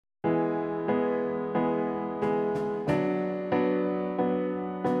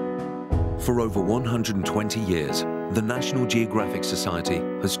For over 120 years, the National Geographic Society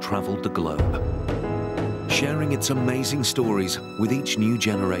has traveled the globe, sharing its amazing stories with each new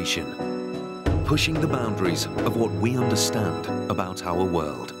generation, pushing the boundaries of what we understand about our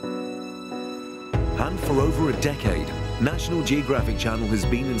world. And for over a decade, National Geographic Channel has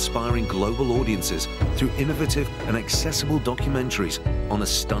been inspiring global audiences through innovative and accessible documentaries on a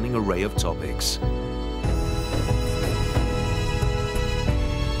stunning array of topics.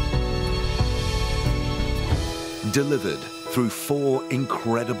 Delivered through 4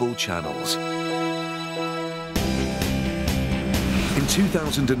 incredible channels. In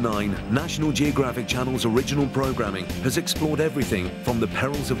 2009, National Geographic Channel's original programming has explored everything from the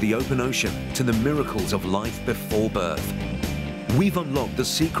perils of the open ocean to the miracles of life before birth. We've unlocked the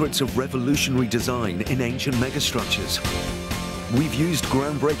secrets of revolutionary design in ancient megastructures. We've used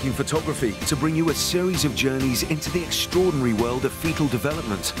groundbreaking photography to bring you a series of journeys into the extraordinary world of fetal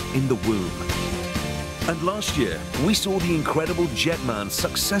development in the womb. And last year, we saw the incredible Jetman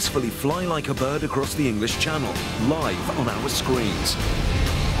successfully fly like a bird across the English Channel, live on our screens.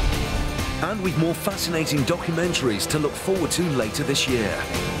 And with more fascinating documentaries to look forward to later this year.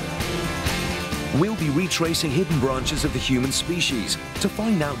 We'll be retracing hidden branches of the human species to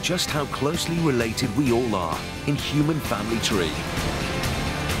find out just how closely related we all are in human family tree.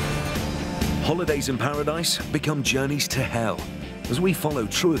 Holidays in paradise become journeys to hell, as we follow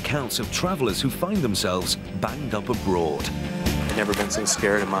true accounts of travelers who find themselves banged up abroad. I've never been so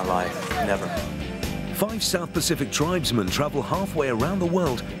scared in my life, never. 5 South Pacific tribesmen travel halfway around the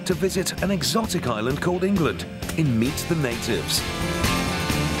world to visit an exotic island called England in Meet the Natives.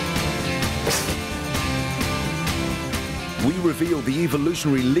 We reveal the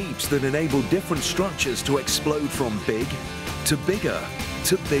evolutionary leaps that enable different structures to explode from big to bigger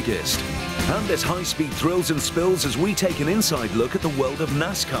to biggest. And there's high-speed thrills and spills as we take an inside look at the world of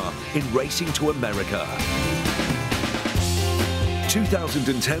NASCAR in Racing to America.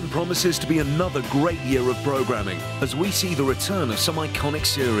 2010 promises to be another great year of programming as we see the return of some iconic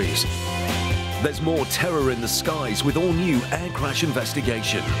series. There's more terror in the skies with all-new air crash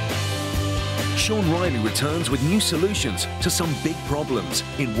investigation. Sean Riley returns with new solutions to some big problems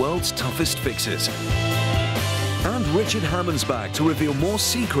in World's Toughest Fixes. And Richard Hammond's back to reveal more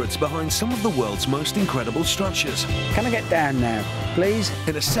secrets behind some of the world's most incredible structures. Can I get down now, please?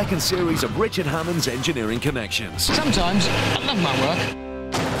 In a second series of Richard Hammond's Engineering Connections. Sometimes I love my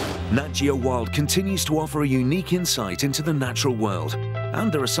work. Nat Geo Wild continues to offer a unique insight into the natural world.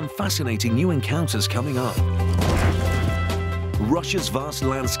 And there are some fascinating new encounters coming up. Russia's vast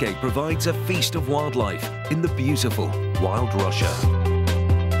landscape provides a feast of wildlife in the beautiful Wild Russia.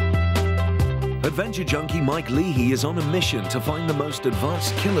 Adventure junkie Mike Leahy is on a mission to find the most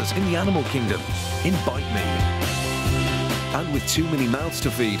advanced killers in the animal kingdom in Bite Me. And with too many mouths to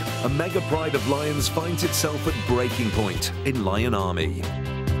feed, a mega pride of lions finds itself at breaking point in Lion Army.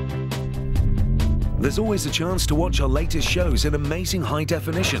 There's always a chance to watch our latest shows in amazing high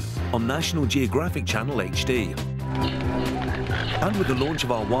definition on National Geographic Channel HD. And with the launch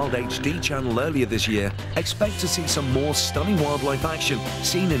of our Wild HD channel earlier this year, expect to see some more stunning wildlife action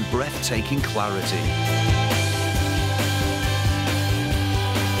seen in breathtaking clarity.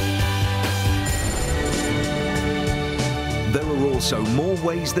 There are also more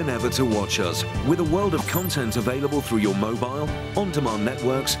ways than ever to watch us, with a world of content available through your mobile, on-demand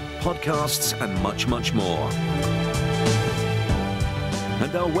networks, podcasts, and much, much more.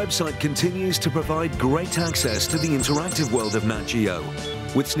 And our website continues to provide great access to the interactive world of Nat Geo,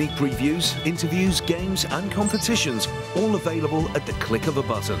 with sneak previews, interviews, games, and competitions, all available at the click of a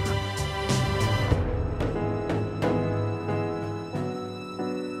button.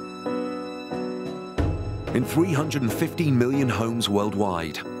 In 315 million homes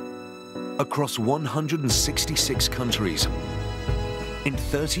worldwide, across 166 countries, in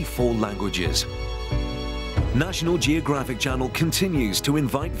 34 languages, National Geographic Channel continues to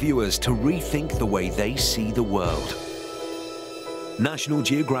invite viewers to rethink the way they see the world. National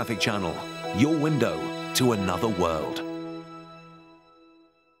Geographic Channel, your window to another world.